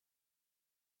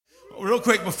Real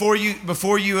quick, before you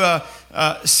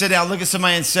sit down, look at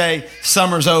somebody and say,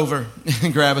 "Summer's over,"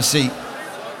 and grab a seat.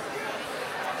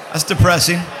 That's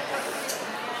depressing.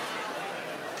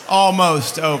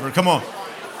 Almost over. Come on.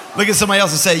 Look at somebody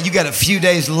else and say, "You got a few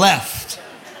days left.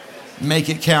 Make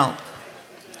it count."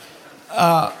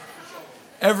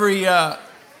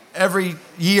 Every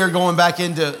year going back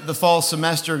into the fall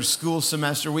semester, school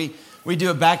semester, we do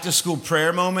a back-to-school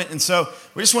prayer moment. And so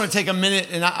we just want to take a minute,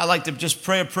 and I like to just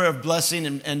pray a prayer of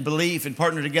blessing and belief and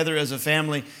partner together as a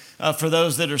family for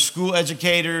those that are school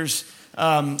educators,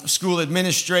 school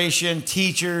administration,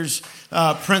 teachers,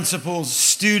 principals,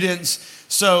 students.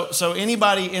 So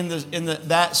anybody in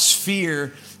that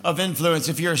sphere of influence,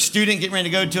 if you're a student getting ready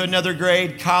to go to another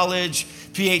grade, college,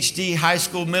 PhD, high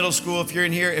school, middle school, if you're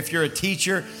in here, if you're a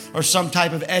teacher or some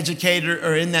type of educator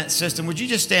or in that system, would you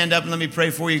just stand up and let me pray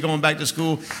for you going back to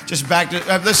school? Just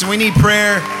listen, we need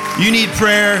prayer. You need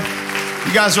prayer.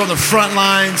 You guys are on the front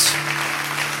lines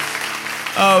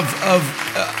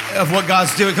of what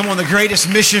God's doing. Come on, the greatest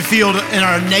mission field in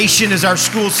our nation is our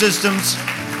school systems.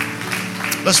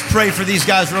 Let's pray for these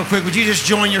guys real quick. Would you just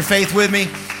join your faith with me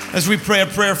as we pray a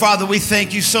prayer? Father, we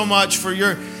thank you so much for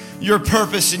your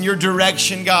purpose and your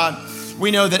direction, God. We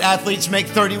know that athletes make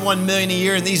 $31 million a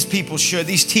year, and these people should,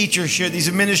 these teachers should, these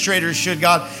administrators should,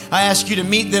 God. I ask you to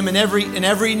meet them in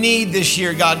every need this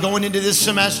year, God, going into this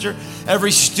semester,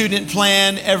 every student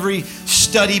plan, every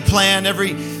study plan,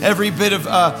 every bit of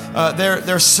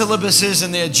their syllabuses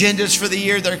and the agendas for the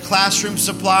year, their classroom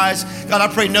supplies. God,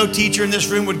 I pray no teacher in this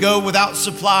room would go without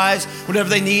supplies, whatever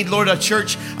they need. Lord, a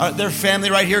church, their family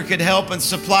right here could help and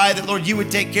supply that. Lord, you would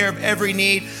take care of every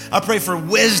need. I pray for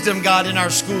wisdom, God, in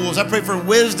our schools. I pray for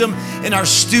wisdom in our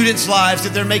students' lives,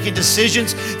 that they're making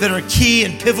decisions that are key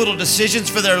and pivotal decisions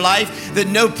for their life, that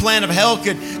no plan of hell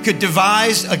could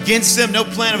devise against them. No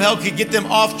plan of hell could get them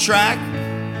off track.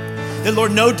 That,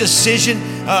 Lord, no decision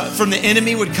from the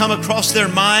enemy would come across their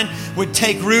mind, would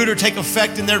take root or take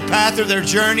effect in their path or their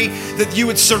journey, that you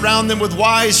would surround them with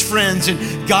wise friends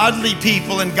and godly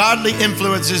people and godly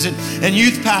influences and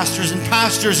youth pastors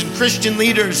and Christian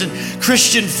leaders and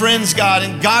Christian friends, God,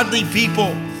 and godly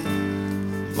people.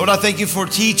 Lord, I thank you for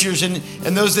teachers and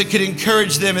those that could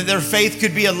encourage them and their faith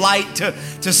could be a light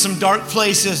to some dark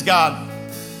places, God.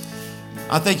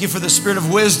 I thank you for the spirit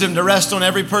of wisdom to rest on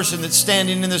every person that's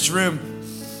standing in this room.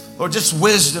 Lord, just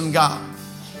wisdom, God.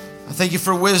 I thank you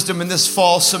for wisdom in this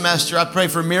fall semester. I pray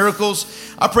for miracles.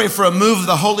 I pray for a move of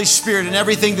the Holy Spirit in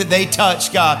everything that they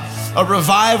touch, God. A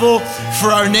revival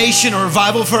for our nation, a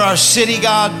revival for our city,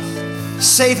 God.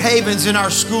 Safe havens in our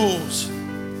schools.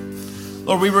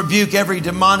 Lord, we rebuke every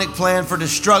demonic plan for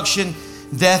destruction,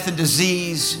 death, and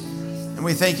disease. And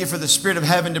we thank you for the Spirit of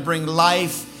heaven to bring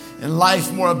life and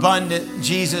life more abundant.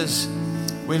 Jesus,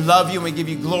 we love you and we give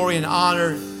you glory and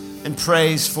honor and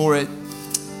praise for it.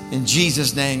 In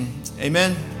Jesus' name,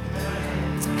 amen.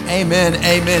 Amen,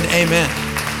 amen, amen.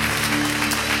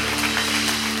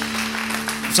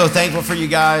 I'm so thankful for you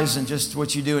guys and just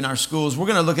what you do in our schools. We're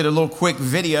going to look at a little quick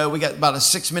video. We got about a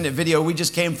 6-minute video. We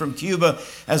just came from Cuba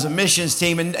as a missions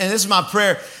team. And this is my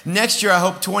prayer. Next year, I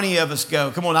hope 20 of us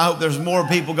go. Come on, I hope there's more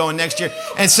people going next year.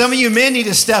 And some of you men need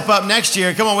to step up next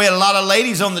year. Come on, we had a lot of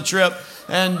ladies on the trip.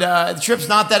 And the trip's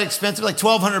not that expensive, like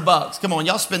 $1,200. Come on,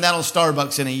 y'all spend that on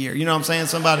Starbucks in a year. You know what I'm saying,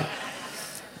 somebody?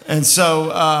 And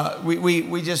so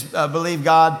we just believe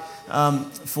God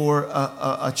for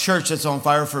a church that's on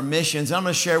fire for missions. And I'm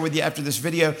going to share with you after this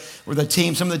video with a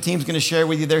team. Some of the team's going to share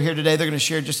with you. They're here today. They're going to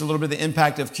share just a little bit of the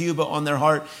impact of Cuba on their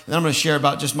heart. And then I'm going to share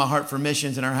about just my heart for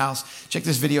missions in our house. Check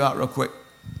this video out real quick.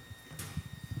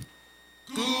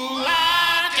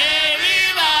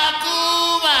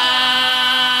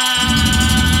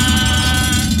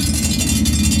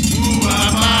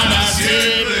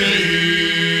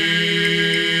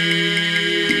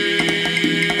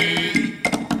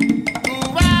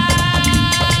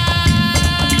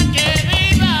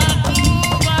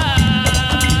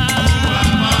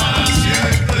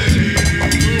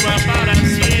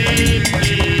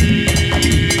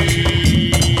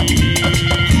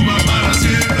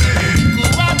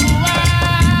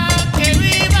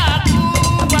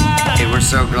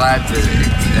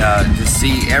 To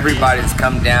see everybody that's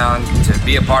come down to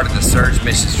be a part of the Surge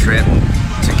missions trip,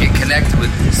 to get connected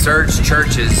with Surge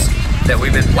churches that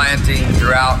we've been planting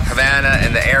throughout Havana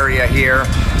and the area here.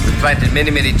 We've planted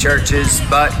many, many churches,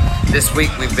 but this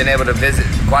week we've been able to visit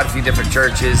quite a few different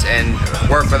churches and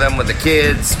work with them, with the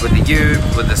kids, with the youth,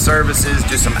 with the services,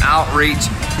 do some outreach.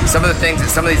 Some of the things that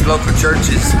some of these local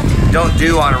churches don't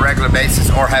do on a regular basis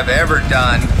or have ever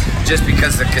done, just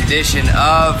because of the condition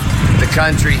of the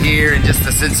country here and just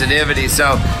the sensitivity.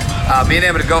 So being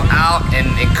able to go out and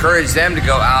encourage them to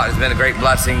go out has been a great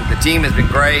blessing. The team has been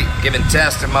great, giving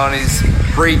testimonies,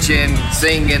 preaching,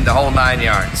 singing, the whole 9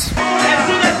 yards.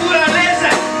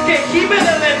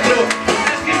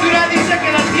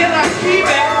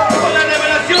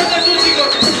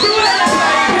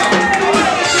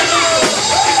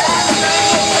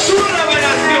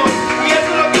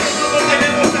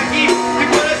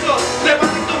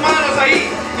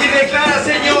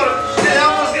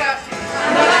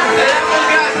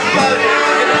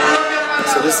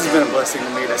 This has been a blessing to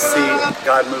me to see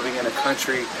God moving in a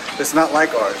country that's not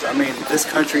like ours. I mean, this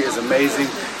country is amazing.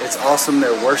 It's awesome.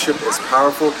 Their worship is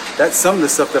powerful. That's some of the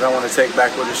stuff that I want to take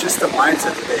back with. It's just the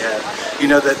mindset that they have. You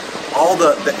know, that all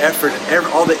the effort and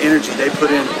all the energy they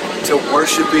put in to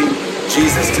worshiping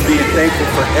Jesus, to being thankful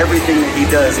for everything that he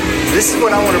does. This is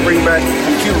what I want to bring back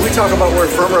in Cuba. We talk about we're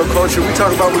ephemeral culture. We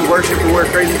talk about we worship and we're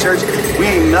a crazy church.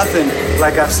 We ain't nothing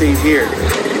like I've seen here.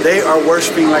 They are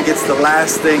worshiping like it's the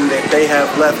last thing that they have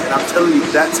left. And I'm telling you,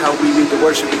 that's how we need to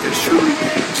worship, because truly,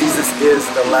 Jesus is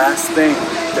the last thing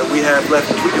that we have left.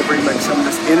 If we can bring back some of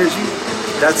this energy,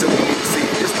 that's what we need to see.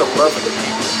 Just the love of the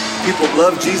people. People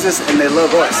love Jesus and they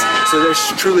love us. So they're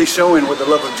truly showing what the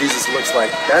love of Jesus looks like.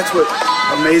 That's what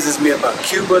amazes me about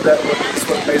Cuba. That's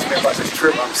what amazes me about this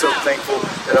trip. I'm so thankful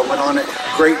that I went on it.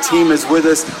 Great team is with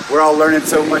us. We're all learning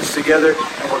so much together,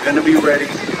 and we're going to be ready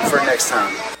for next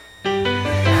time.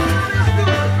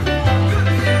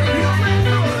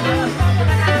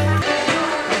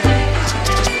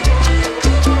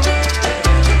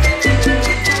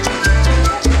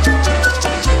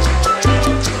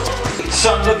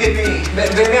 Son, look at me.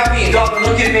 Venme a mí. Daughter,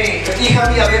 look at me. Hija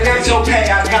mía, venme a mí. It's okay,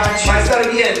 I got you. Va a estar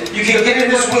bien. You can get in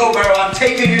this wheelbarrow. I'm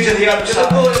taking you to the other side. Yo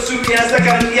te puedo subir a esta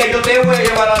carretilla. Yo te voy a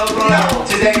llevar al otro lado.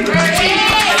 Today, look at me.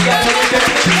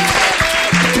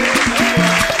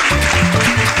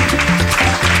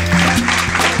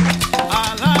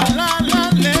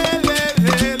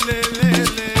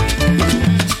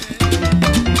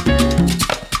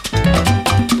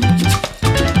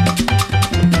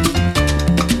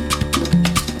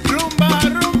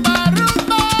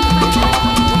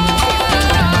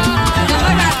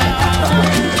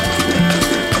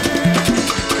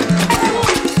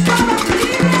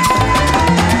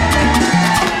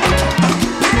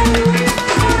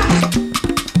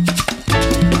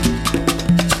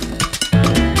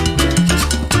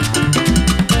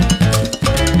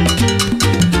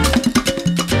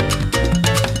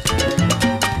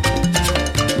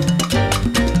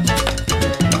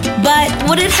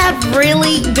 Would it have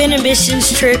really been a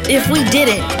missions trip if we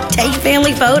didn't take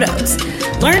family photos,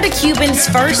 learn the Cubans'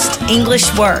 first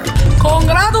English word,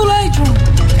 Congratulations,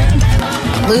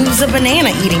 lose a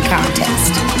banana eating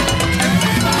contest,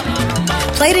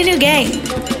 played a new game,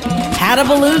 had a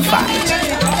balloon fight,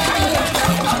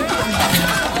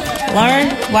 learn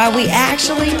why we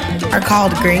actually are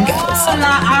called gringos.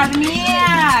 La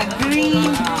armia,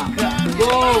 green,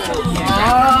 go.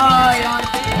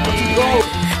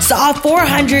 Saw a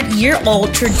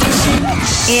 400-year-old tradition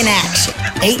in action.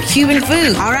 Ate Cuban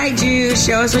food. All right, Jude,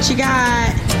 show us what you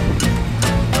got.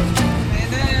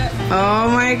 Oh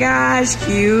my gosh,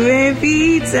 Cuban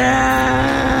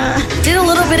pizza. Did a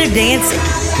little bit of dancing.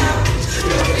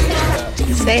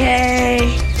 Say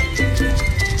hey.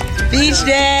 Beach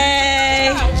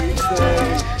day.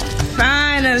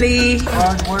 Finally.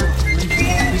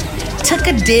 Took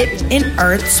a dip in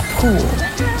Earth's pool.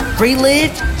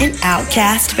 Relived an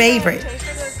Outcast favorite.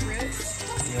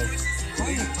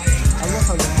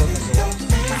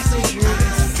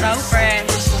 So fresh.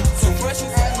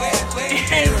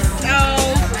 It's so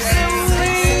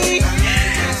sweet.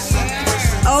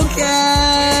 Okay.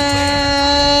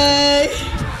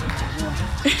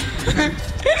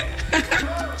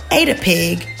 Ate a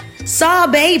pig. Saw a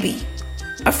baby.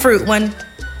 A fruit one.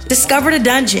 Discovered a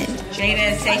dungeon.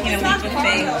 Jada is taking a leap of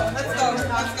faith.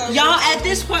 Y'all, at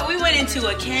this point, we went into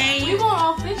a cave. We want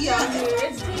all fish down here.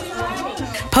 It's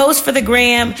Post for the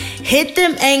gram, hit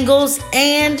them angles,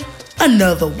 and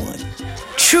another one.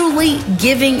 Truly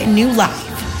giving new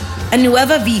life, a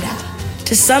nueva vida,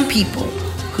 to some people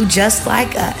who, just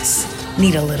like us,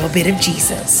 need a little bit of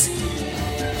Jesus.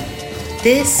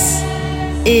 This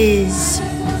is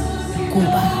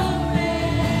Cuba.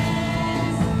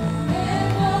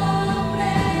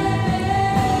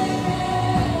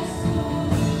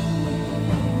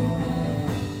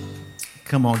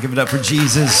 Come on, give it up for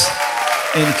Jesus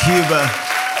in Cuba.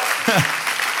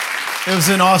 It was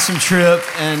an awesome trip,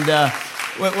 and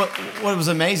what was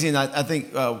amazing, I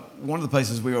think one of the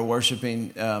places we were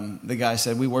worshiping, the guy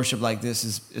said, we worship like this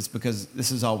it's because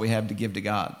this is all we have to give to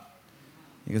God,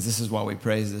 because this is why we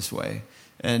praise this way.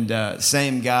 And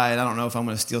same guy, and I don't know if I'm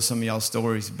going to steal some of y'all's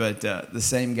stories, but the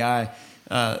same guy,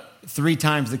 3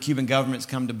 times the Cuban government's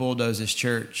come to bulldoze his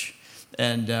church.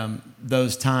 And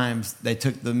those times, they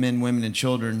took the men, women, and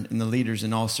children and the leaders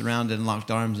and all surrounded and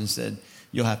locked arms and said,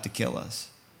 "You'll have to kill us."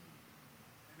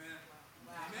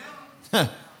 Amen.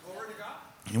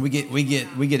 And we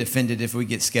get offended if we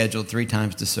get scheduled 3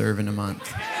 times to serve in a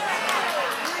month.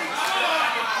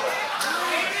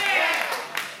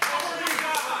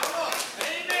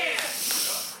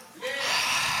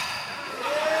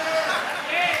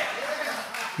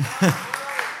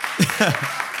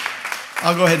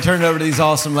 I'll go ahead and turn it over to these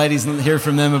awesome ladies and hear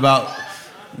from them about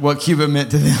what Cuba meant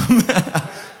to them.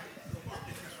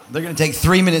 They're going to take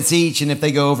 3 minutes each, and if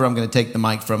they go over, I'm going to take the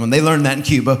mic from them. They learned that in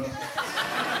Cuba.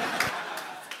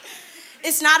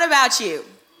 It's not about you.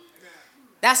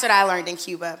 That's what I learned in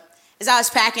Cuba. As I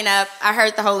was packing up, I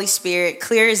heard the Holy Spirit,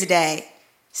 clear as day,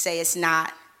 say it's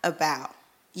not about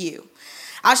you.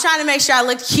 I was trying to make sure I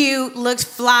looked cute, looked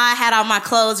fly, had all my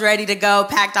clothes ready to go,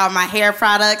 packed all my hair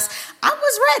products. I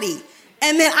was ready.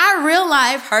 And then I real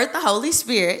life heard the Holy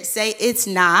Spirit say, it's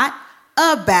not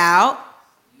about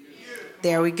you.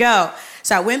 There we go.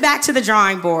 So I went back to the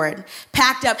drawing board,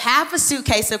 packed up half a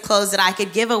suitcase of clothes that I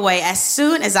could give away as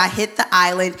soon as I hit the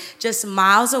island just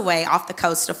miles away off the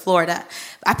coast of Florida.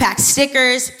 I packed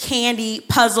stickers, candy,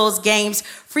 puzzles, games,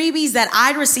 freebies that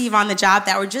I'd receive on the job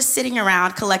that were just sitting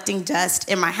around collecting dust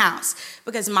in my house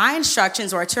because my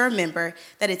instructions were to remember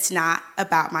that it's not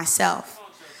about myself.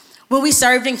 When we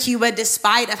served in Cuba,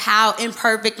 despite of how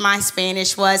imperfect my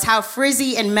Spanish was, how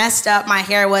frizzy and messed up my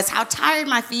hair was, how tired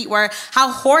my feet were, how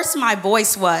hoarse my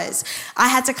voice was, I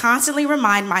had to constantly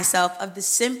remind myself of the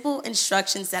simple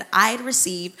instructions that I had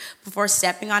received before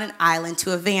stepping on an island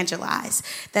to evangelize,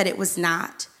 that it was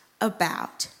not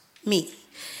about me.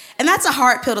 And that's a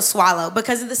hard pill to swallow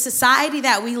because of the society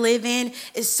that we live in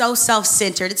is so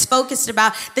self-centered. It's focused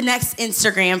about the next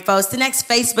Instagram post, the next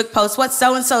Facebook post, what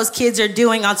so-and-so's kids are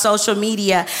doing on social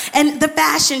media, and the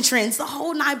fashion trends, the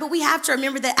whole nine. But we have to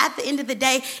remember that at the end of the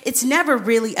day, it's never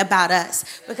really about us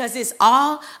because it's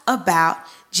all about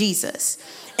Jesus.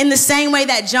 In the same way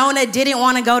that Jonah didn't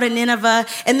want to go to Nineveh,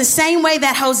 in the same way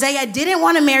that Hosea didn't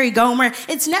want to marry Gomer,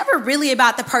 it's never really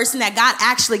about the person that God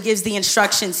actually gives the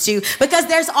instructions to because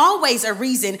there's always a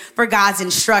reason for God's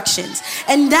instructions.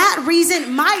 And that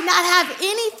reason might not have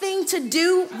anything to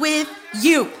do with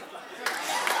you.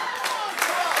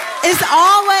 It's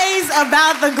always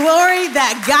about the glory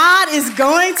that God is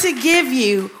going to give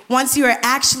you once you are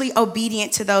actually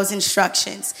obedient to those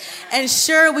instructions. And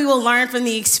sure, we will learn from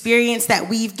the experience that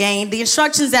we've gained, the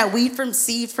instructions that we've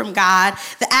received from God,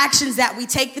 the actions that we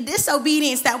take, the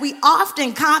disobedience that we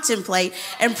often contemplate,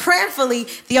 and prayerfully,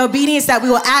 the obedience that we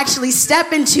will actually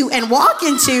step into and walk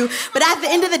into. But at the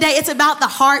end of the day, it's about the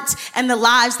hearts and the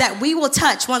lives that we will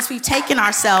touch once we've taken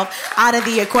ourselves out of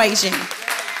the equation.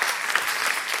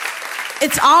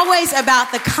 It's always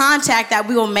about the contact that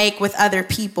we will make with other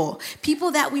people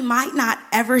that we might not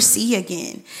ever see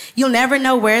again. You'll never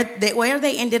know where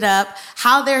they ended up,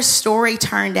 how their story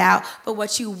turned out, but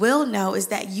what you will know is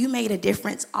that you made a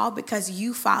difference all because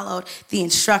you followed the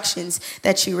instructions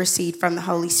that you received from the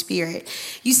Holy Spirit.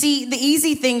 You see, the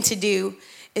easy thing to do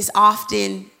is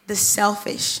often the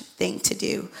selfish thing to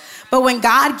do. But when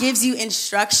God gives you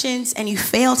instructions and you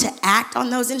fail to act on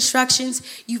those instructions,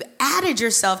 you've added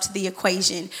yourself to the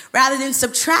equation rather than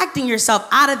subtracting yourself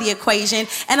out of the equation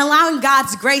and allowing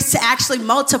God's grace to actually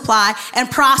multiply and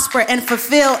prosper and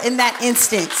fulfill in that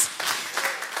instance.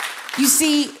 You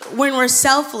see, when we're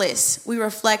selfless, we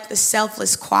reflect the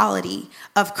selfless quality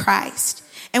of Christ.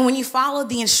 And when you follow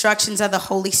the instructions of the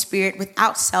Holy Spirit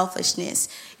without selfishness,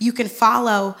 you can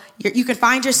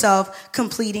find yourself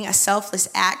completing a selfless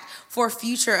act for a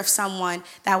future of someone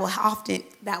that will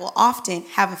often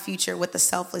have a future with a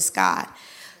selfless God.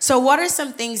 So what are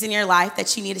some things in your life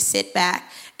that you need to sit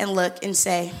back and look and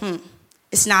say,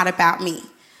 it's not about me?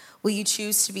 Will you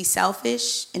choose to be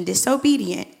selfish and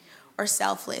disobedient or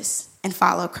selfless and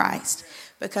follow Christ?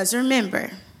 Because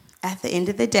remember, at the end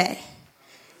of the day,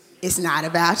 it's not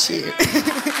about you.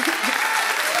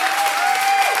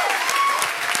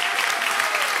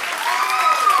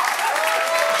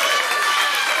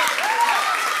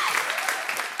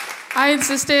 I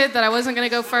insisted that I wasn't going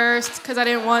to go first because I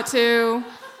didn't want to,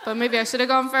 but maybe I should have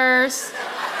gone first.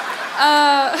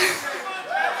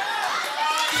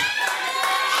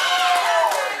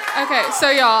 Okay, so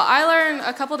y'all, I learned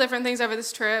a couple different things over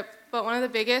this trip, but one of the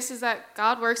biggest is that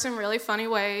God works in really funny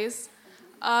ways.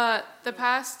 The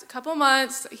past couple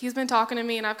months, he's been talking to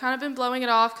me, and I've kind of been blowing it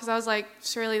off because I was like,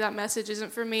 surely that message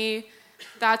isn't for me.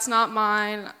 That's not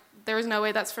mine. There was no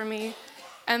way that's for me.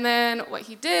 And then what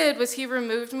he did was he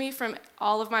removed me from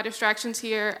all of my distractions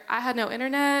here. I had no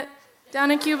internet down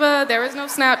in Cuba. There was no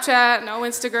Snapchat, no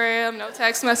Instagram, no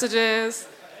text messages.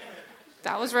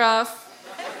 That was rough.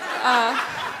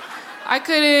 I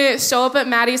couldn't show up at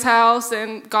Maddie's house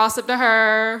and gossip to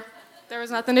her. There was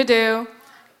nothing to do.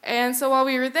 And so while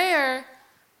we were there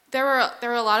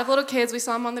were a lot of little kids. We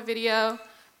saw them on the video.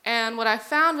 And what I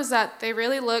found was that they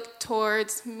really looked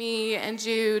towards me and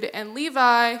Jude and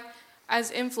Levi as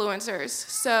influencers.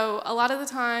 So a lot of the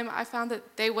time I found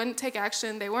that they wouldn't take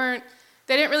action. They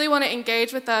didn't really want to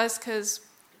engage with us because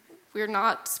we're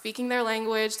not speaking their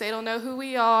language. They don't know who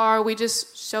we are. We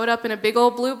just showed up in a big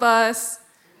old blue bus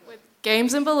with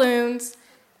games and balloons.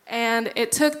 And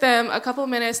it took them a couple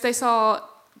minutes. They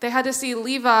had to see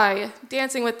Levi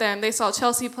dancing with them. They saw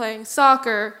Chelsea playing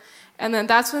soccer. And then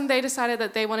that's when they decided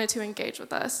that they wanted to engage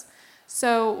with us.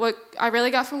 So what I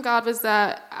really got from God was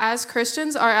that as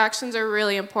Christians, our actions are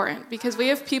really important because we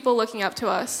have people looking up to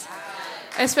us,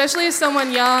 especially as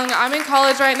someone young. I'm in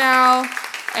college right now,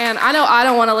 and I know I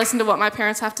don't want to listen to what my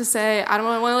parents have to say. I don't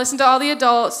want to listen to all the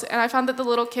adults, and I found that the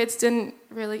little kids didn't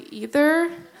really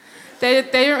either. They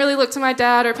didn't really look to my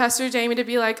dad or Pastor Jamie to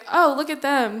be like, oh, look at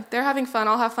them. They're having fun.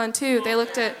 I'll have fun too. They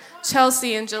looked at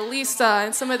Chelsea and Jaleesa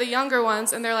and some of the younger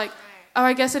ones, and they're like, oh,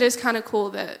 I guess it is kind of cool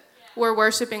that we're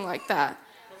worshiping like that.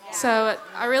 So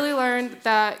I really learned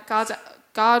that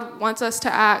God wants us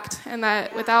to act, and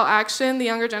that without action, the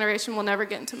younger generation will never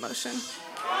get into motion.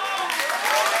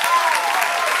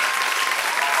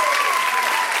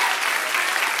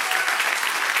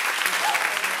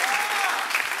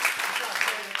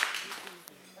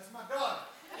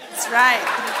 That's right.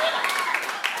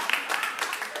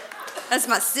 That's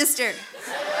my sister.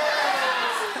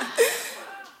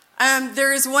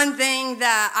 There is one thing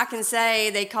that I can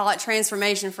say, they call it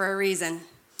transformation for a reason.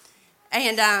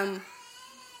 And I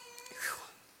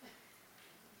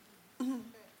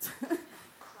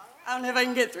don't know if I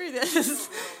can get through this.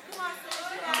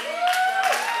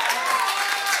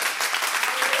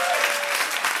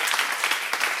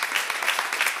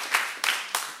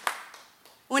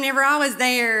 Whenever I was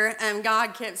there,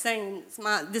 God kept saying,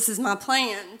 this is my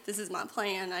plan. This is my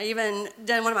plan. I even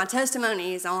done one of my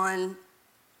testimonies on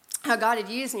how God had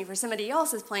used me for somebody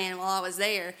else's plan while I was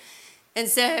there. And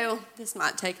so, this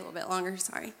might take a little bit longer,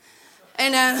 sorry.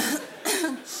 And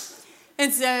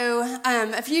so,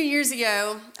 a few years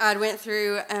ago, I went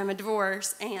through a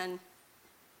divorce, and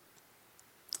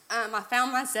I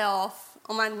found myself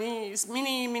on my knees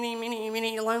many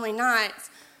lonely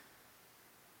nights,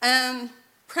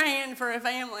 praying for a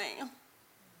family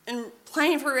and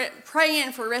praying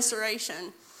for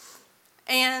restoration.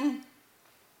 And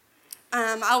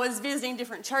I was visiting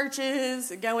different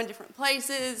churches, going different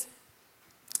places,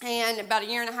 and about 1.5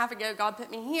 years ago, God put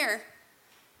me here.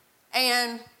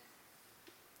 And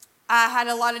I had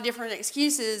a lot of different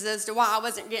excuses as to why I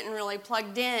wasn't getting really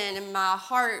plugged in. In my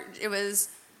heart, it was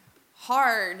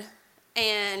hard,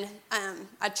 and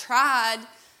I tried,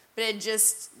 but it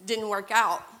just didn't work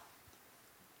out.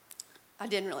 I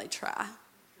didn't really try.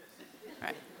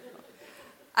 Right?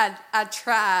 I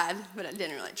tried, but I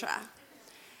didn't really try.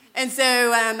 And so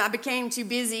I became too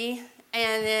busy,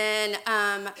 and then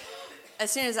as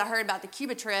soon as I heard about the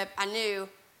Cuba trip, I knew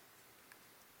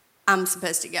I'm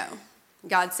supposed to go.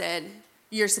 God said,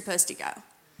 you're supposed to go.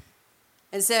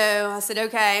 And so I said,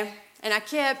 okay. And I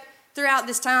kept, throughout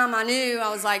this time, I knew, I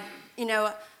was like,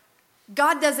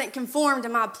 God doesn't conform to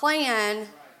my plan,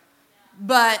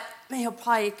 but he'll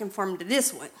probably conform to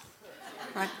this one,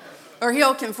 right? Or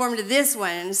he'll conform to this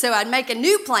one. So I'd make a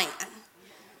new plan.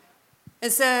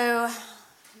 And so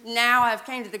now I've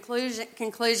came to the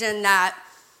conclusion that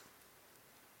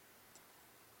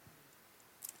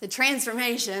the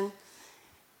transformation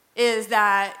is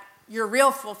that your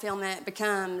real fulfillment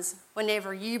becomes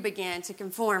whenever you begin to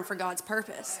conform for God's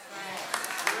purpose.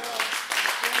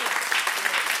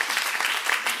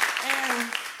 And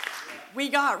we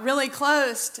got really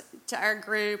close to our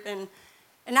group, and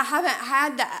I haven't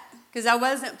had that because I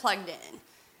wasn't plugged in.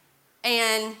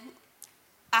 And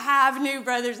I have new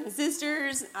brothers and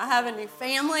sisters. I have a new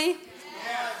family.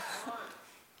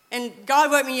 And God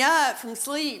woke me up from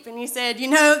sleep, and he said, you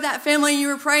know that family you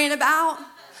were praying about?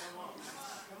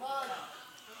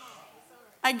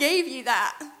 I gave you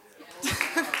that.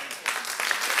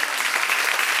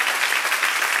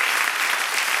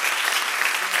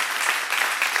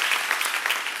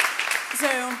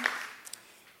 So,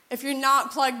 if you're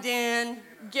not plugged in,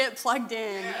 get plugged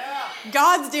in.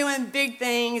 God's doing big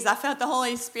things. I felt the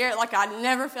Holy Spirit like I'd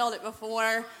never felt it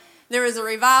before. There was a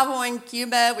revival in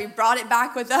Cuba. We brought it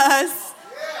back with us.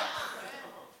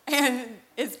 And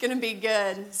it's going to be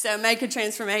good. So make a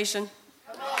transformation.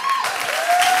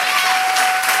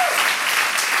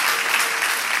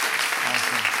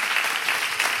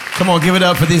 Come on, give it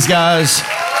up for these guys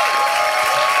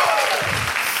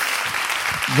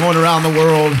going around the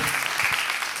world.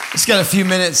 Just got a few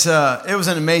minutes. It was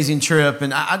an amazing trip.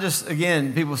 And I just,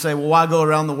 again, people say, well, why go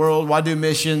around the world? Why do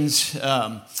missions?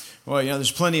 Well,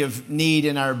 there's plenty of need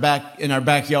in our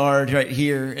backyard right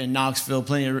here in Knoxville,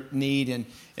 plenty of need in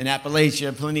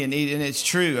Appalachia, plenty of need. And it's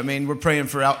true. I mean, we're praying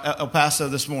for El Paso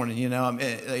this morning.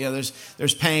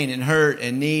 There's pain and hurt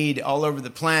and need all over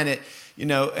the planet.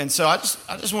 And so I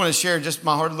just want to share just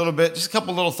my heart a little bit, just a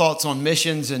couple little thoughts on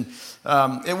missions. And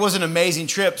it was an amazing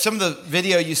trip. Some of the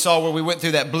video you saw where we went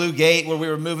through that blue gate where we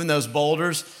were moving those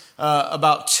boulders,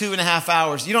 about 2.5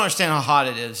 hours. You don't understand how hot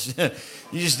it is.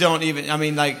 You just don't even,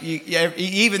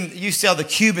 you see how the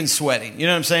Cubans sweating. You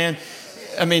know what I'm saying?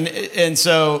 It is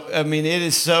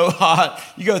so hot.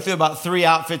 You go through about 3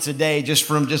 outfits a day just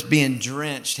from just being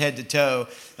drenched head to toe,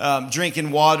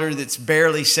 drinking water that's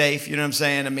barely safe. You know what I'm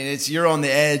saying? You're on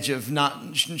the edge of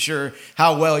not sure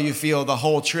how well you feel the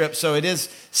whole trip. So it is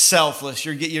selfless.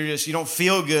 You don't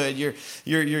feel good.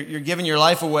 You're giving your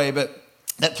life away. But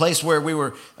that place where we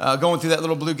were going through that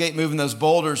little blue gate, moving those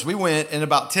boulders, we went and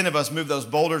about 10 of us moved those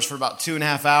boulders for about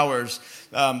 2.5 hours.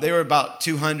 They were about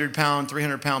 200-pound,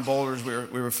 300-pound boulders.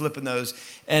 We were flipping those,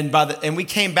 and we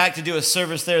came back to do a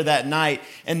service there that night.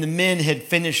 And the men had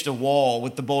finished a wall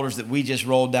with the boulders that we just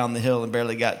rolled down the hill and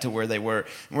barely got to where they were.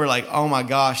 And we're like, oh my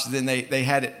gosh! Then they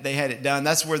had it done.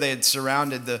 That's where they had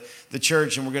surrounded the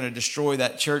church, and we're going to destroy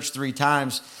that church 3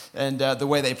 times. And the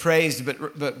way they praised,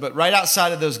 but right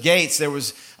outside of those gates, there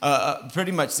was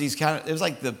pretty much these it was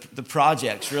like the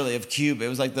projects really of Cuba. It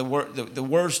was like the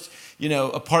worst,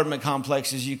 apartment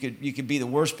complexes you could be, the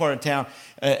worst part of town,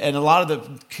 and a lot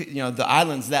of the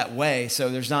islands that way. So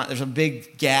there's a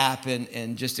big gap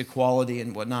in just equality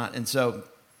and whatnot. And so,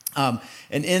 and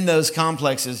in those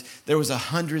complexes, there was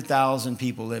 100,000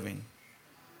 people living.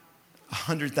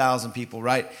 100,000 people,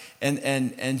 right?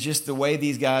 And just the way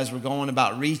these guys were going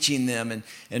about reaching them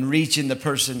and reaching the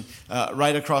person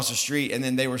right across the street. And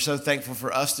then they were so thankful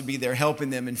for us to be there helping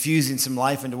them, infusing some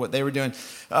life into what they were doing.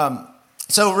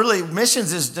 So really,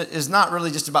 missions is not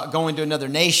really just about going to another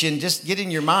nation. Just get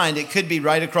in your mind, it could be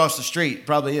right across the street.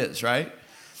 Probably is, right?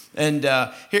 And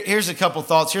here's a couple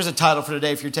thoughts. Here's a title for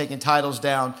today if you're taking titles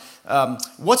down.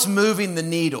 What's moving the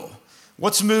needle?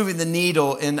 What's moving the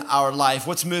needle in our life?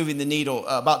 What's moving the needle?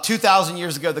 About 2,000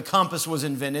 years ago, the compass was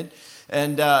invented.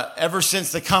 And ever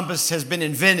since the compass has been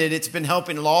invented, it's been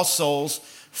helping lost souls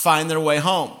find their way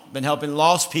home. Been helping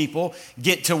lost people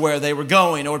get to where they were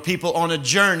going, or people on a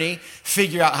journey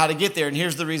figure out how to get there. And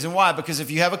here's the reason why. Because if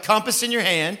you have a compass in your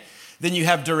hand, then you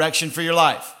have direction for your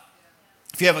life.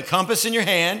 If you have a compass in your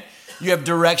hand, you have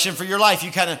direction for your life.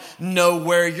 You kind of know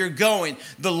where you're going.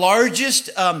 The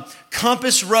largest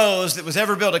compass rose that was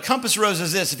ever built. A compass rose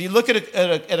is this. If you look at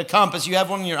a compass, you have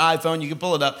one on your iPhone, you can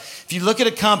pull it up. If you look at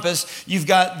a compass, you've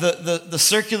got the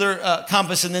circular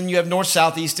compass, and then you have north,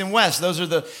 south, east, and west. Those are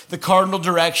the cardinal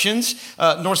directions,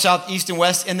 north, south, east, and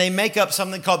west, and they make up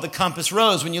something called the compass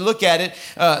rose. When you look at it,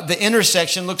 the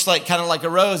intersection looks kind of like a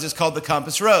rose. It's called the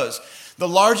compass rose. The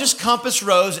largest compass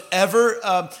rose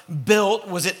ever built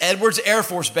was at Edwards Air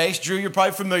Force Base. Drew, you're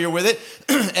probably familiar with it.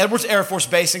 Edwards Air Force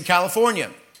Base in California.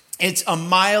 It's 1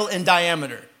 mile in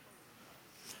diameter.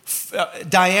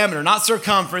 Diameter, not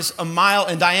circumference, 1 mile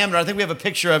in diameter. I think we have a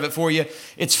picture of it for you.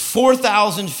 It's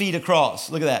 4,000 feet across.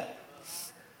 Look at that.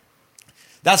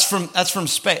 That's from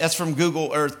space. That's from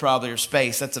Google Earth probably, or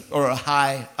space. That's a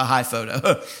high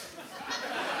photo.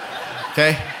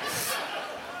 Okay.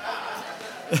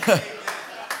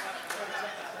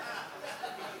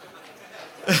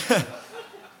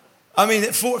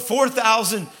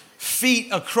 4,000 feet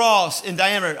across in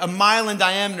diameter, 1 mile in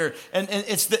diameter, and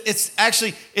it's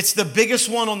the biggest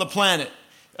one on the planet.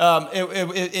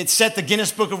 It set the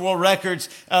Guinness Book of World Records.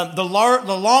 The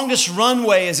longest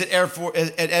runway is at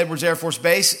Edwards Air Force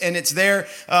Base, and it's there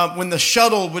when the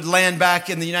shuttle would land back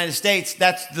in the United States.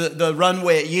 That's the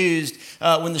runway it used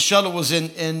when the shuttle was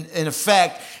in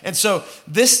effect. And so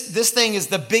this thing is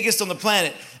the biggest on the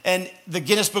planet. And the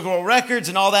Guinness Book of World Records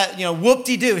and all that,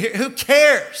 whoop-de-doo. Who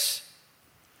cares?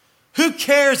 Who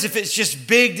cares if it's just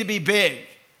big to be big?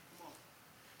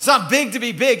 It's not big to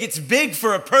be big. It's big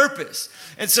for a purpose.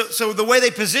 And so the way they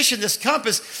position this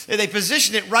compass, they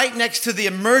position it right next to the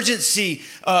emergency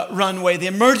runway, the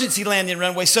emergency landing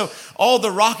runway. So all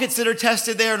the rockets that are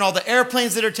tested there and all the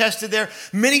airplanes that are tested there,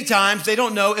 many times they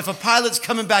don't know if a pilot's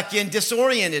coming back in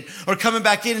disoriented or coming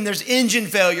back in and there's engine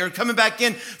failure or coming back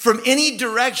in from any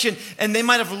direction, and they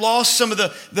might have lost some of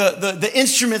the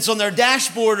instruments on their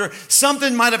dashboard, or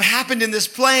something might have happened in this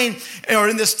plane or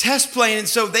in this test plane. And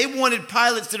so they wanted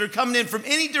pilots that are coming in from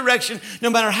any direction, no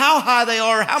matter how high they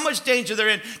are, or how much danger they're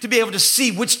in, to be able to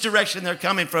see which direction they're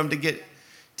coming from to get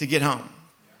home.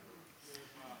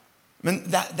 I mean,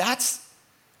 that's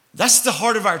the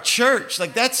heart of our church.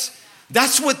 Like that's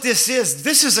what this is.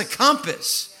 This is a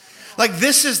compass. Like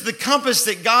this is the compass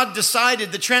that God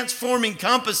decided, the transforming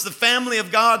compass, the family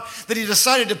of God that he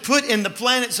decided to put in the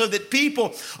planet, so that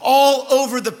people all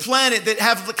over the planet that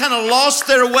have kind of lost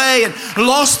their way and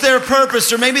lost their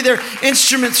purpose, or maybe their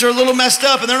instruments are a little messed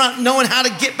up and they're not knowing how to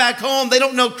get back home. They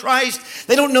don't know Christ.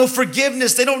 They don't know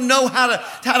forgiveness. They don't know how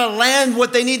to land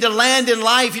what they need to land in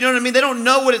life. You know what I mean? They don't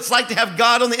know what it's like to have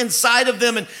God on the inside of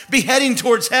them and be heading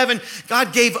towards heaven.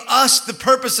 God gave us the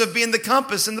purpose of being the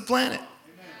compass in the planet.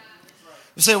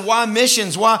 You say, why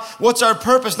missions? What's our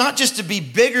purpose? Not just to be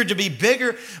bigger.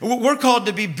 We're called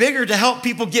to be bigger to help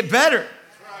people get better.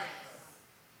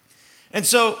 And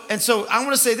so I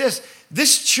want to say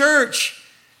this church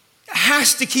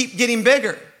has to keep getting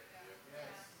bigger.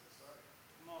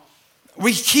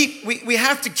 We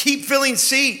have to keep filling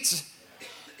seats,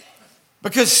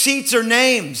 because seats are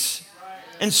names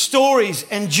and stories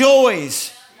and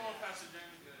joys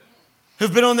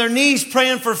who've been on their knees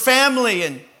praying for family.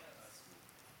 And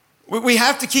we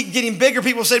have to keep getting bigger.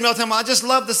 People say to me all the time, well, I just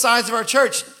love the size of our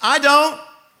church. I don't.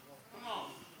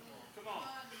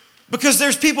 Because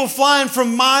there's people flying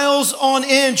from miles on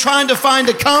in trying to find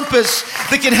a compass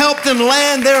that can help them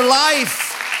land their life.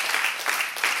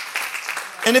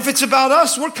 And if it's about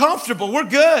us, we're comfortable, we're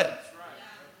good.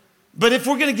 But if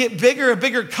we're going to get bigger, a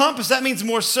bigger compass, that means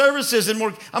more services and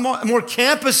more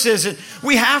campuses. And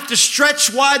we have to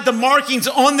stretch wide the markings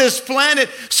on this planet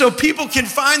so people can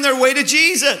find their way to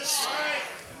Jesus.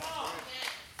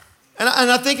 And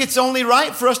I think it's only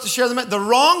right for us to share the message. The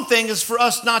wrong thing is for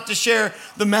us not to share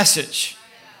the message.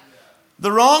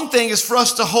 The wrong thing is for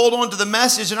us to hold on to the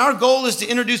message. And our goal is to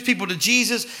introduce people to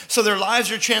Jesus so their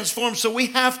lives are transformed. So we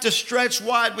have to stretch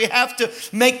wide. We have to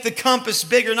make the compass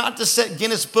bigger, not to set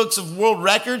Guinness Books of World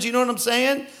Records. You know what I'm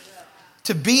saying?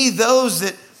 To be those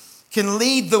that can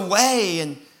lead the way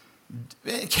and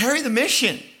carry the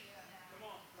mission.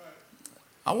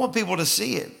 I want people to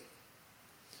see it.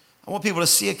 I want people to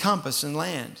see a compass and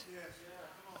land.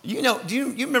 You know, do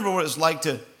you remember what it's like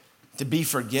to be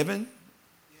forgiven?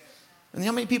 And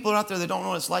how many people are out there that don't know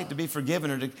what it's like to be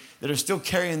forgiven, or that are still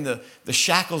carrying the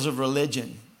shackles of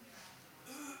religion?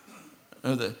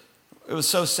 It was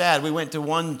so sad. We went to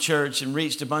one church and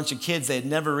reached a bunch of kids they had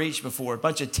never reached before, a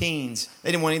bunch of teens.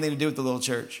 They didn't want anything to do with the little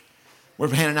church. We're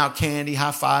handing out candy,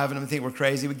 high-fiving them, and think we're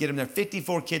crazy. We get them there.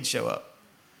 54 kids show up.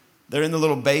 They're in the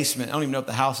little basement. I don't even know if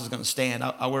the house is going to stand.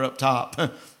 We're up top.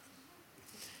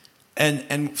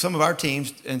 And some of our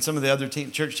teams and some of the other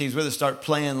church teams with us start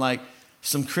playing like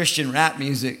some Christian rap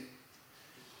music.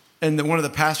 And then one of the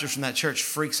pastors from that church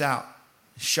freaks out,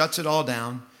 shuts it all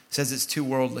down, says it's too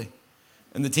worldly.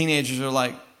 And the teenagers are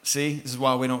like, see, this is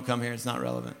why we don't come here. It's not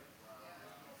relevant.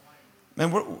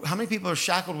 Man, how many people are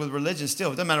shackled with religion still?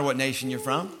 It doesn't matter what nation you're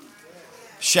from.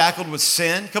 Shackled with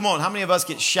sin. Come on, how many of us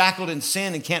get shackled in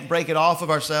sin and can't break it off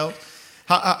of ourselves?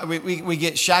 We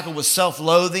get shackled with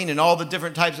self-loathing and all the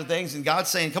different types of things. And God's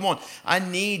saying, come on, I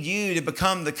need you to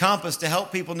become the compass to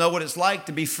help people know what it's like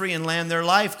to be free and land their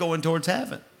life going towards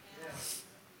heaven. Yes.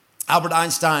 Albert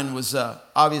Einstein was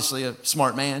obviously a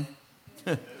smart man.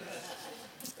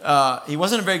 He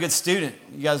wasn't a very good student.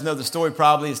 You guys know the story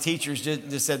probably. His teachers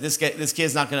just said, this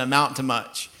kid's not going to amount to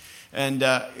much. And,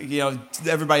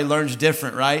 everybody learns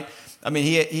different, right? I mean,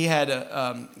 he had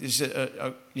an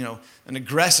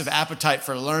aggressive appetite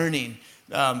for learning,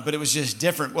 but it was just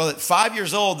different. Well, at 5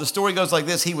 years old, the story goes like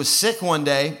this. He was sick one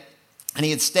day, and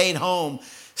he had stayed home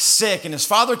sick, and his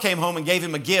father came home and gave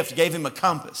him a gift, gave him a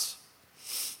compass.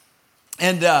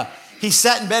 And he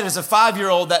sat in bed as a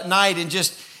 5-year-old that night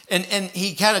and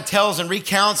he kind of tells and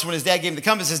recounts when his dad gave him the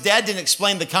compass. His dad didn't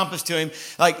explain the compass to him,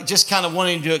 like just kind of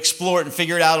wanting to explore it and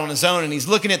figure it out on his own. And he's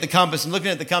looking at the compass. And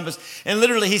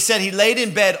literally he said he laid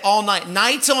in bed all night,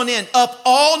 nights on end, up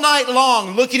all night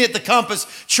long, looking at the compass,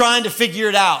 trying to figure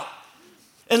it out.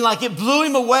 And like it blew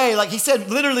him away. Like he said,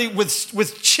 literally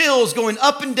with chills going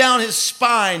up and down his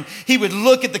spine, he would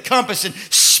look at the compass and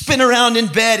spin around in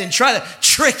bed and try to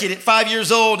trick it at 5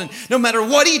 years old. And no matter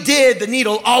what he did, the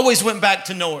needle always went back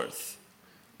to north.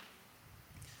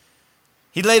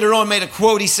 He later on made a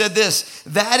quote. He said this,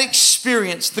 "That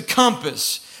experience, the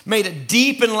compass, made a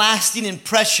deep and lasting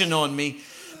impression on me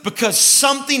because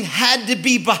something had to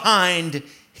be behind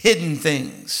hidden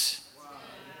things."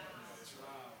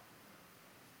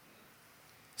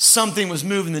 Something was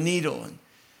moving the needle. And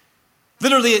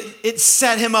literally, it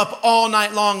set him up all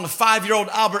night long, the 5-year-old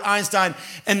Albert Einstein,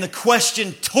 and the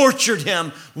question tortured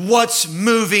him, what's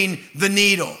moving the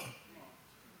needle?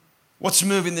 What's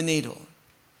moving the needle?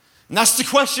 And that's the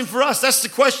question for us. That's the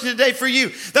question today for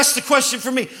you. That's the question for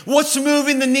me. What's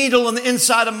moving the needle on the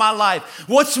inside of my life?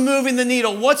 What's moving the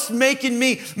needle? What's making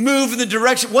me move in the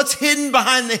direction? What's hidden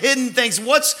behind the hidden things?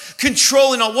 What's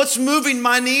controlling all? What's moving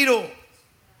my needle?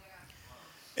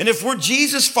 And if we're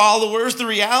Jesus followers, the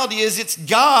reality is it's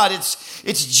God,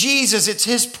 it's Jesus, it's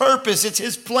his purpose, it's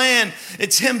his plan,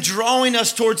 it's him drawing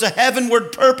us towards a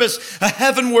heavenward purpose, a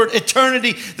heavenward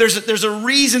eternity. There's a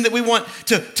reason that we want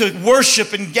to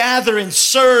worship and gather and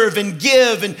serve and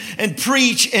give and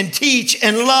preach and teach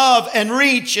and love and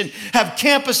reach and have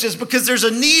campuses, because there's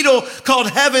a needle called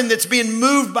heaven that's being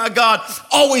moved by God,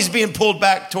 always being pulled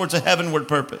back towards a heavenward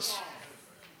purpose.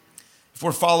 If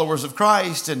we're followers of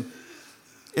Christ, and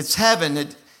it's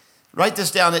heaven. Write this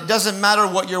down. It doesn't matter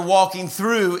what you're walking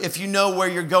through if you know where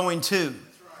you're going to.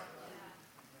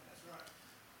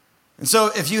 And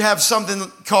so if you have something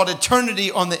called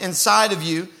eternity on the inside of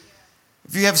you,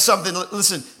 if you have something,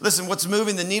 listen, what's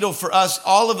moving the needle for us,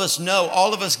 all of us know,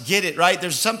 all of us get it, right?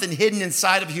 There's something hidden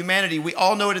inside of humanity. We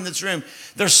all know it in this room.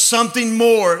 There's something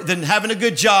more than having a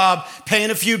good job,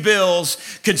 paying a few bills,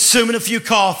 consuming a few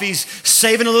coffees,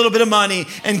 saving a little bit of money,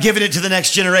 and giving it to the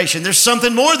next generation. There's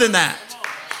something more than that.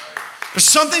 There's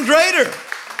something greater.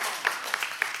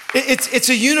 It's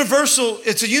a universal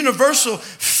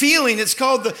feeling. It's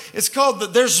called the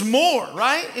there's more,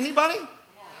 right? Anybody?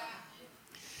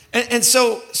 And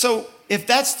so if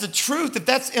that's the truth, if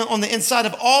that's on the inside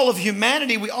of all of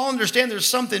humanity, we all understand there's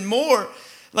something more.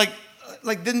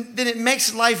 Then it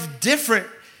makes life different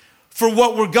for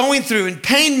what we're going through. And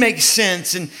pain makes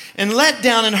sense, and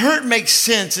letdown and hurt makes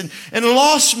sense, and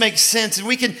loss makes sense. And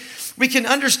we can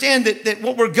understand that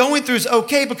what we're going through is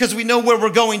okay because we know where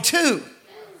we're going to.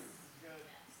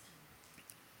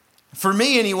 For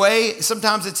me anyway,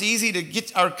 sometimes it's easy to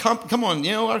get our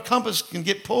compass can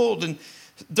get pulled in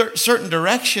certain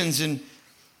directions,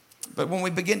 but when we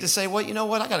begin to say, well, you know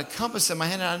what, I got a compass in my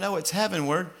hand and I know it's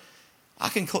heavenward, I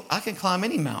can climb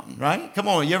any mountain, right? Come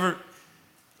on,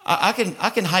 I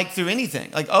can hike through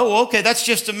anything. Like, oh, okay, that's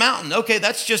just a mountain. Okay,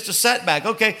 that's just a setback.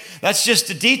 Okay, that's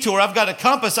just a detour. I've got a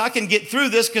compass. I can get through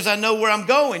this because I know where I'm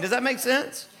going. Does that make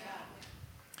sense?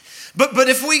 But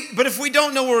if we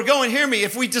don't know where we're going, hear me.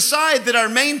 If we decide that our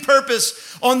main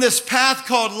purpose on this path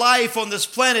called life on this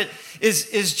planet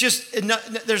is just,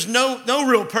 there's no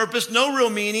real purpose, no real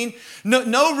meaning,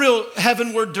 no real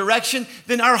heavenward direction,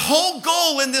 then our whole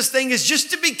goal in this thing is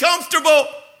just to be comfortable.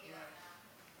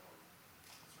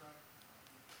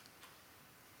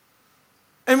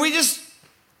 And we just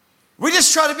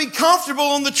try to be comfortable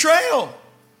on the trail.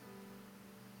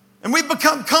 And we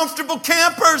become comfortable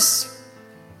campers.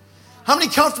 How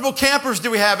many comfortable campers do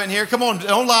we have in here? Come on,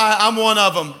 don't lie, I'm one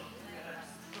of them.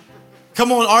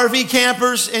 Come on, RV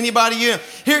campers, anybody?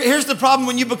 Here's the problem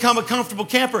when you become a comfortable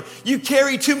camper. You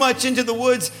carry too much into the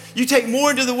woods. You take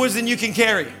more into the woods than you can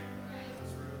carry.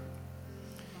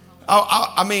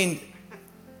 I've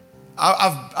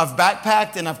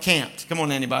backpacked and I've camped. Come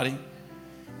on, anybody.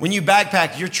 When you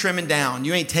backpack, you're trimming down.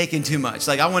 You ain't taking too much.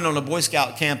 Like I went on a Boy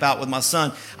Scout camp out with my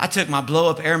son. I took my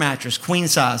blow-up air mattress, queen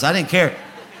size. I didn't care.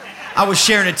 I was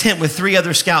sharing a tent with 3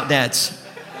 other scout dads.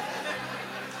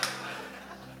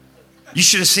 You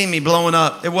should have seen me blowing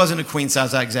up. It wasn't a queen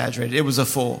size, I exaggerated. It was a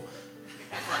full.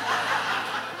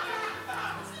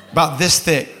 About this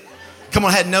thick. Come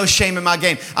on, I had no shame in my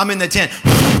game. I'm in the tent.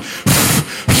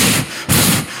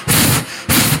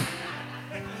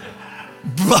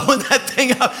 Blowing that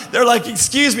thing up. They're like,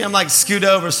 excuse me. I'm like, scoot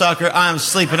over, sucker. I am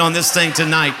sleeping on this thing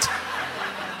tonight.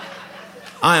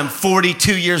 I am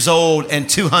 42 years old and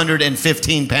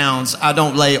 215 pounds. I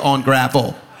don't lay on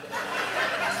gravel.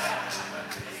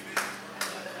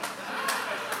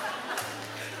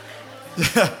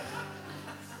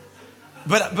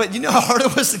 But you know how hard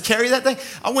it was to carry that thing?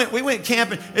 We went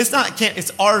camping. It's not camp,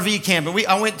 it's RV camping.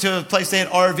 I went to a place they had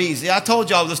RVs. Yeah, I told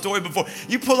y'all the story before.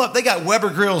 You pull up, they got Weber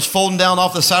grills folding down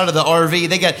off the side of the RV.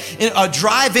 They got a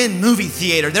drive-in movie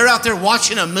theater. They're out there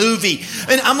watching a movie.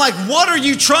 And I'm like, what are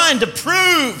you trying to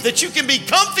prove? That you can be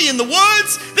comfy in the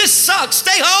woods? This sucks.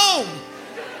 Stay home.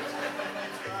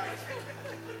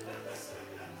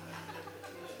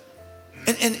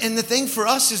 And the thing for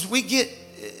us is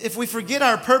if we forget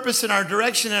our purpose and our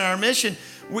direction and our mission,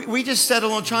 we just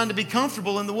settle on trying to be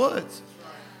comfortable in the woods.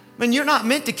 I mean, you're not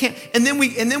meant to camp. And then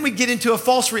we get into a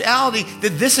false reality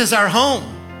that this is our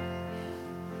home.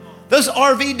 Those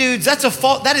RV dudes,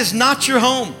 that is not your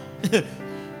home.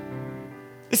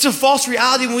 It's a false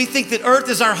reality when we think that earth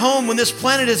is our home, when this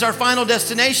planet is our final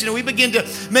destination, and we begin to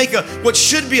make what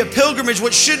should be a pilgrimage,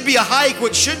 what should be a hike,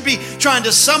 what should be trying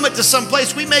to summit to some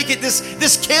place, we make it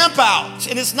this camp out.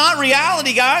 And it's not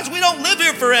reality, guys. We don't live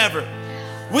here forever.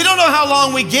 We don't know how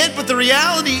long we get, but the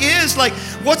reality is, like,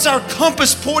 what's our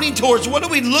compass pointing towards? What are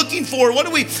we looking for? What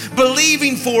are we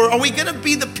believing for? Are we going to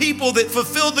be the people that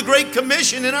fulfill the Great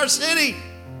Commission in our city?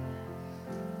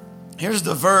 Here's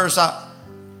the verse,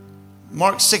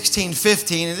 Mark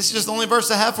 16:15, and this is just the only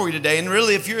verse I have for you today. And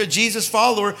really, if you're a Jesus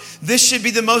follower, this should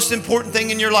be the most important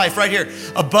thing in your life right here.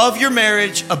 Above your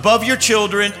marriage, above your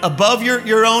children, above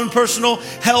your own personal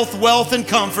health, wealth, and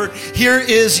comfort, here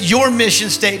is your mission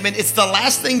statement. It's the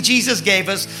last thing Jesus gave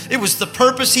us. It was the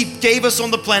purpose he gave us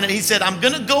on the planet. He said, I'm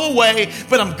going to go away,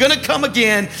 but I'm going to come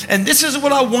again, and this is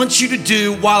what I want you to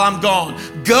do while I'm gone.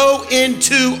 Go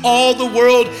into all the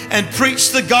world and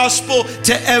preach the gospel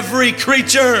to every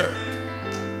creature.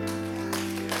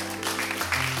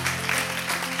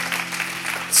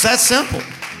 It's that simple.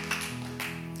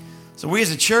 So we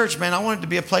as a church, man, I want it to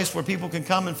be a place where people can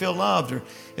come and feel loved. Or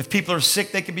if people are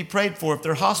sick, they can be prayed for. If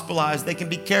they're hospitalized, they can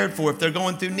be cared for. If they're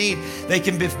going through need, they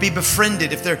can be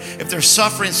befriended. If they're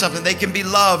suffering something, they can be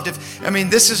loved.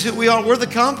 This is who we are. We're the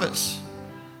compass.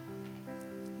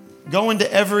 Go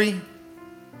into every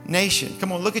nation.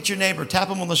 Come on, look at your neighbor, tap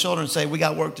them on the shoulder and say, we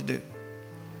got work to do.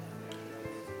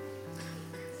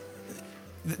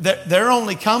 They're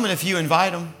only coming if you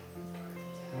invite them.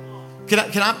 Can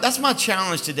I? That's my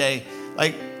challenge today.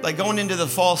 Like going into the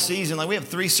fall season, like we have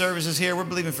 3 services here. We're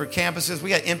believing for campuses.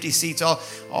 We got empty seats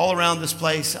all around this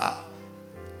place.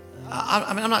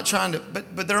 I'm not trying to,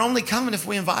 but they're only coming if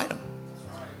we invite them.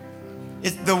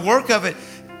 The work of it.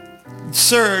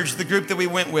 Surge, the group that we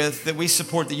went with, that we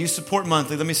support, that you support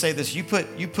monthly. Let me say this: you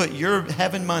put your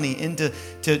heaven money into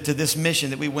this mission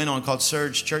that we went on called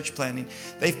Surge Church Planting.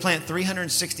 They've planted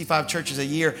 365 churches a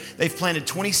year. They've planted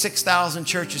 26,000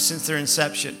 churches since their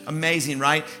inception. Amazing,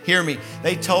 right? Hear me.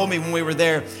 They told me when we were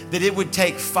there that it would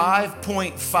take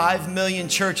 5.5 million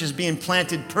churches being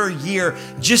planted per year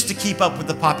just to keep up with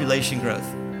the population growth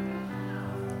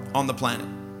on the planet.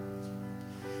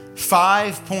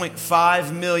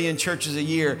 5.5 million churches a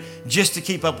year just to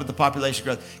keep up with the population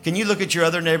growth. Can you look at your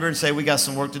other neighbor and say, we got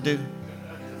some work to do?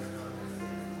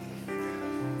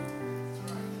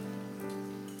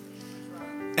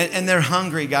 And they're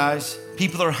hungry, guys.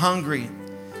 People are hungry.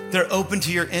 They're open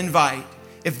to your invite.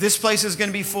 If this place is going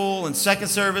to be full and second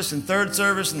service and third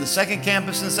service and the second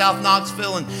campus in South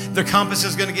Knoxville and the compass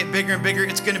is going to get bigger and bigger,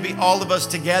 it's going to be all of us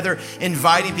together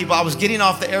inviting people. I was getting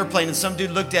off the airplane and some dude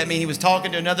looked at me and he was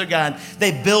talking to another guy, and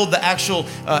they build the actual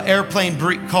airplane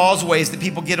causeways that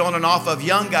people get on and off of.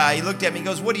 Young guy, he looked at me, he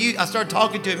goes, I started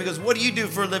talking to him, he goes, what do you do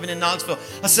for a living in Knoxville?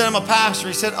 I said, I'm a pastor.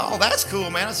 He said, oh, that's cool,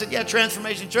 man. I said, yeah,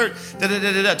 Transformation Church.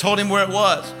 Told him where it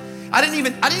was. I didn't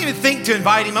even think to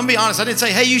invite him. I'm gonna be honest. I didn't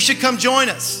say, hey, you should come join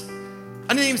us.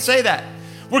 I didn't even say that.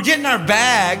 We're getting our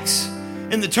bags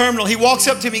in the terminal. He walks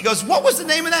up to me. He goes, what was the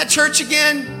name of that church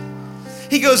again?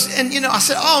 He goes, and I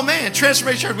said, oh man,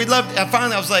 Transformation Church. We loved it. And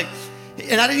finally I was like,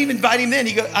 and I didn't even invite him then.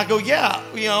 I go, yeah,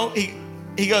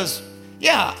 he goes,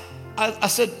 yeah. I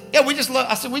said, yeah, we just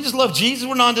love Jesus.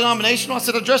 We're non-denominational. I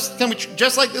said, can we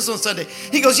dress like this on Sunday?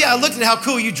 He goes, yeah, I looked at how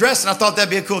cool you dress and I thought that'd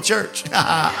be a cool church.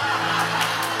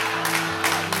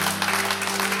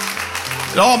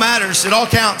 It all matters. It all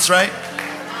counts, right?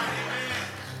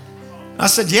 I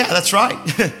said, yeah, that's right.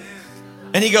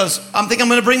 And he goes, I'm going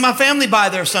to bring my family by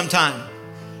there sometime.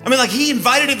 He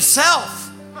invited himself.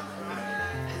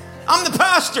 I'm the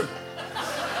pastor.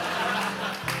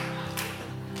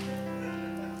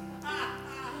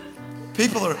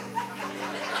 People are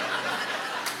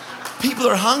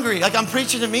hungry. Like I'm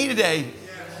preaching to me today.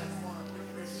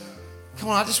 Come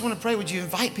on, I just want to pray. Would you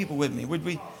invite people with me?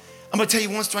 I'm going to tell you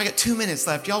one story. I got 2 minutes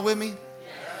left. Y'all with me? Yes.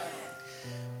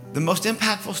 The most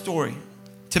impactful story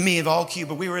to me of all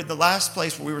Cuba, we were at the last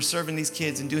place where we were serving these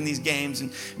kids and doing these games,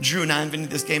 and Drew and I invented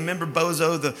this game. Remember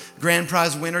Bozo, the grand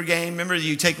prize winner game? Remember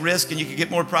you take risk and you could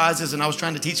get more prizes, and I was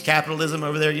trying to teach capitalism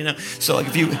over there, So like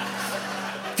if you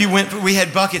you went, we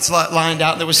had buckets lined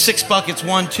out. There was 6 buckets,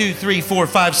 1, 2, 3, 4,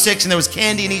 5, 6, and there was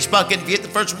candy in each bucket. If you hit the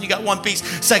first one, you got 1 piece.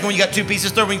 Second one, you got 2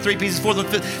 pieces. Third one, 3 pieces. Fourth one,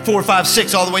 4, 5,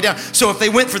 6, all the way down. So if they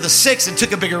went for the 6 and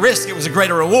took a bigger risk, it was a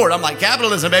greater reward. I'm like,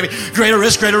 capitalism, baby. Greater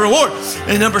risk, greater reward.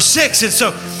 And number 6,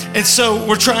 and so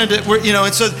we're trying to,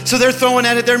 so they're throwing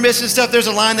at it. They're missing stuff. There's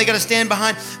a line they got to stand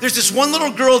behind. There's this one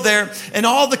little girl there, and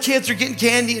all the kids are getting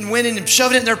candy and winning and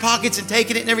shoving it in their pockets and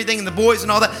taking it and everything, and the boys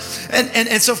and all that.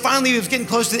 And so finally, it was getting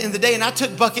close to the end of the day, and I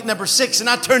took bucket number 6 and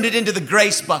I turned it into the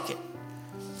grace bucket.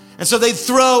 And so they'd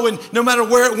throw, and no matter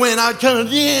where it went, I'd kind of,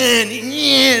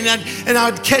 and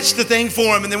I'd catch the thing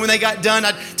for them. And then when they got done,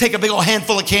 I'd take a big old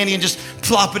handful of candy and just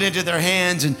plop it into their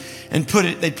hands and they'd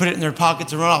put it in their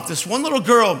pockets and run off. This one little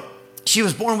girl, she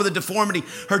was born with a deformity.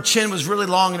 Her chin was really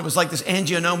long, and it was like this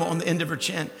angioma on the end of her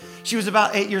chin. She was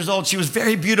about 8 years old. She was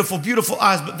very beautiful, beautiful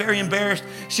eyes, but very embarrassed.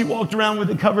 She walked around with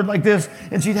it covered like this,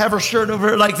 and she'd have her shirt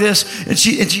over it like this, and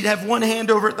she'd have one hand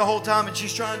over it the whole time, and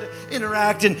she's trying to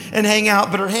interact and hang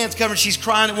out, but her hand's covered. She's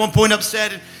crying at one point,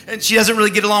 upset, and she doesn't really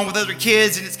get along with other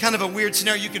kids, and it's kind of a weird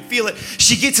scenario. You can feel it.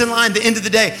 She gets in line at the end of the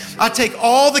day. I take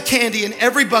all the candy in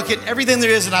every bucket, everything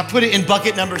there is, and I put it in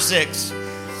bucket number 6.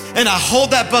 And I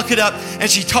hold that bucket up,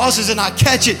 and she tosses and I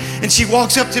catch it, and she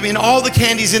walks up to me, and all the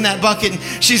candy's in that bucket, and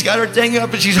she's got her thing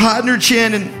up and she's hiding her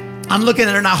chin, and I'm looking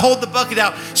at her and I hold the bucket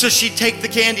out so she'd take the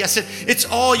candy. I said, it's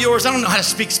all yours. I don't know how to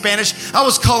speak Spanish. I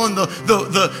was calling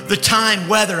the time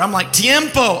weather. I'm like,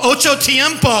 tiempo, ocho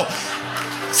tiempo.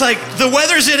 It's like the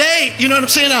weather's at 8. You know what I'm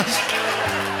saying?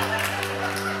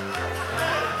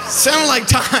 Sound like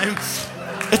time.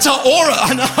 It's an aura.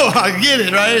 I know. I get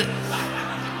it, right?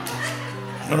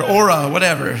 Or aura,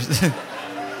 whatever.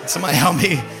 Somebody help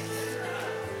me.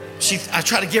 I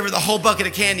try to give her the whole bucket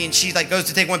of candy, and she like goes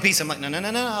to take one piece. I'm like, no.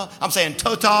 I'm saying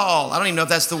total. I don't even know if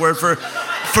that's the word for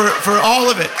all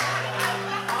of it.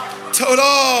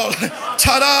 Total,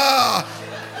 ta-da.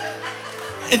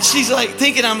 And she's like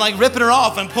thinking I'm like ripping her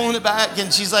off and pulling it back,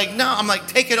 and she's like, no. I'm like,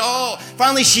 take it all.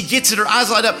 Finally, she gets it. Her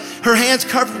eyes light up. Her hands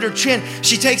covered her chin.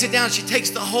 She takes it down. She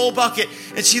takes the whole bucket,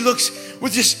 and she looks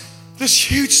with this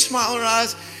huge smile in her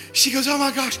eyes. She goes, oh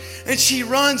my gosh. And she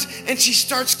runs and she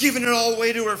starts giving it all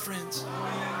away to her friends.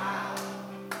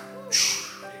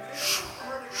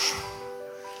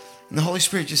 And the Holy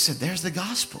Spirit just said, there's the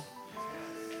gospel.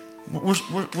 We're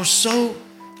so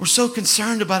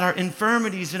concerned about our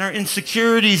infirmities and our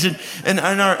insecurities and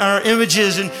our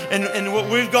images and what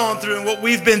we've gone through and what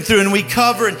we've been through, and we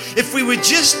cover. And if we would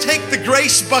just take the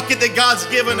grace bucket that God's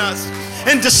given us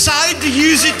and decide to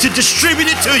use it to distribute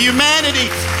it to humanity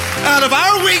out of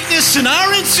our weakness and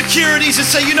our insecurities, and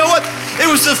say, you know what? It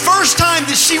was the first time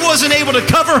that she wasn't able to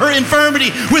cover her infirmity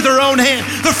with her own hand.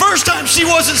 The first time she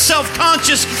wasn't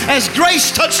self-conscious as grace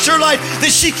touched her life,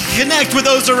 that she could connect with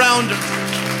those around her.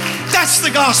 That's the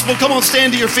gospel. Come on,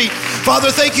 stand to your feet. Father,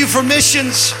 thank you for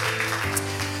missions.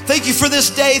 Thank you for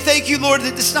this day. Thank you, Lord,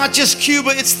 that it's not just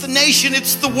Cuba, it's the nation,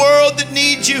 it's the world that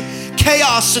needs you.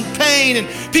 Chaos and pain and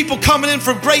people coming in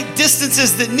from great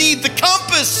distances that need the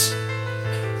compass.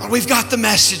 Lord, we've got the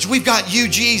message. We've got you,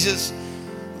 Jesus.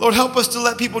 Lord, help us to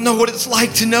let people know what it's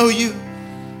like to know you,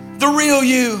 the real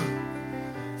you.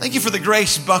 Thank you for the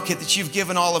grace bucket that you've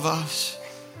given all of us.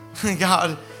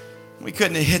 God, we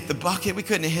couldn't have hit the bucket. We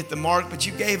couldn't have hit the mark, but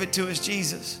you gave it to us,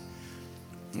 Jesus.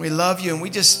 We love you, and we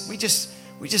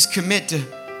just commit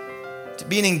to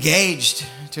being engaged,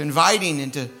 to inviting,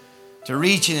 and to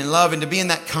reaching and loving, to being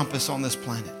that compass on this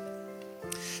planet.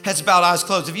 Heads bowed, eyes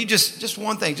closed. If you just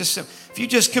one thing, if you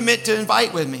just commit to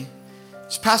invite with me.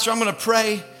 Pastor, I'm going to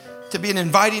pray to be an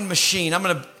inviting machine. I'm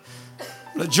going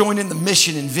to join in the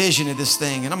mission and vision of this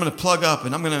thing, and I'm going to plug up,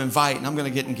 and I'm going to invite, and I'm going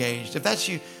to get engaged. If that's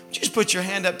you, would you just put your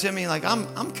hand up to me like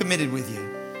I'm committed with you.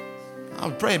 I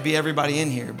would pray it'd be everybody in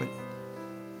here, but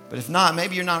if not,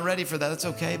 maybe you're not ready for that. That's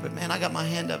okay. But man, I got my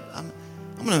hand up. I'm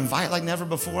going to invite like never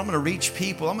before. I'm going to reach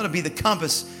people. I'm going to be the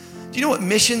compass. Do you know what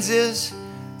missions is?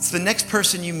 It's the next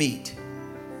person you meet.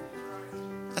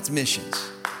 That's missions.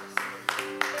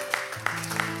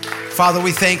 Father,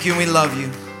 we thank you and we love you.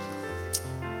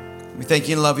 We thank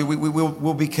you and love you.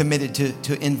 We'll be committed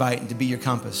to invite and to be your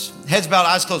compass. Heads bowed,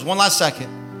 eyes closed. One last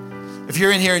second. If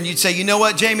you're in here and you'd say, you know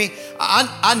what, Jamie,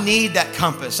 I need that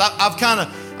compass. I've kind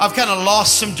of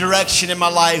lost some direction in my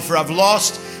life, or I've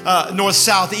lost north,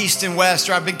 south, east, and west,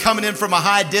 or I've been coming in from a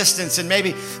high distance, and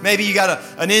maybe you got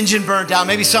an engine burnt out,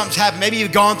 maybe something's happened, maybe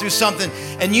you've gone through something,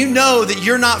 and you know that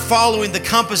you're not following the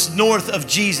compass north of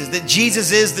Jesus, that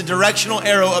Jesus is the directional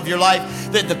arrow of your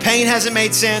life, that the pain hasn't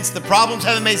made sense, the problems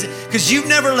haven't made sense, because you've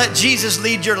never let Jesus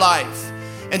lead your life.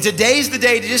 And today's the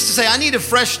day to say, I need a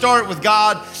fresh start with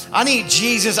God. I need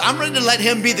Jesus. I'm ready to let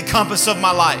him be the compass of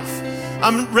my life.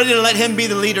 I'm ready to let him be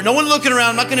the leader. No one looking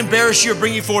around. I'm not going to embarrass you or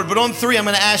bring you forward. But on 3, I'm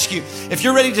going to ask you, if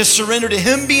you're ready to surrender to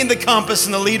him being the compass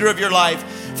and the leader of your life,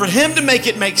 for him to make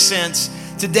it make sense,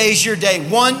 today's your day.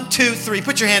 1, 2, 3.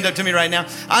 Put your hand up to me right now.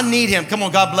 I need him. Come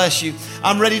on, God bless you.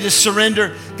 I'm ready to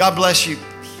surrender. God bless you.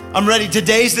 I'm ready.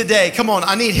 Today's the day. Come on,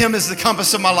 I need him as the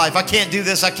compass of my life. I can't do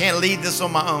this. I can't lead this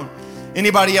on my own.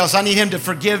 Anybody else? I need him to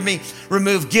forgive me,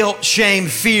 remove guilt, shame,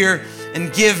 fear,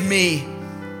 and give me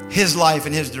his life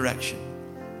and his direction.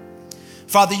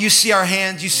 Father, you see our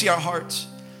hands, you see our hearts.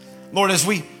 Lord, as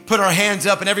we put our hands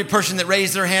up and every person that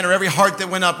raised their hand or every heart that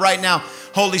went up right now,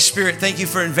 Holy Spirit, thank you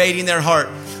for invading their heart.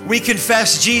 We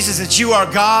confess, Jesus, that you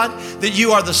are God, that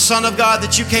you are the Son of God,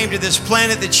 that you came to this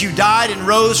planet, that you died and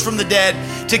rose from the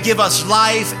dead to give us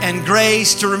life and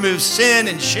grace, to remove sin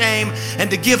and shame, and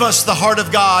to give us the heart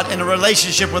of God and a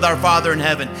relationship with our Father in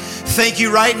heaven. Thank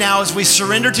you right now as we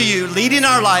surrender to you, leading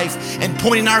our life and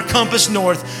pointing our compass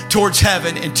north towards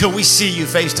heaven until we see you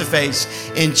face to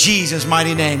face. In Jesus'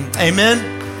 mighty name,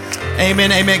 amen.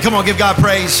 Amen, amen. Come on, give God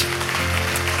praise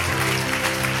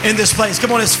in this place.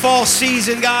 Come on, it's fall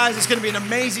season, guys. It's going to be an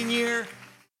amazing year.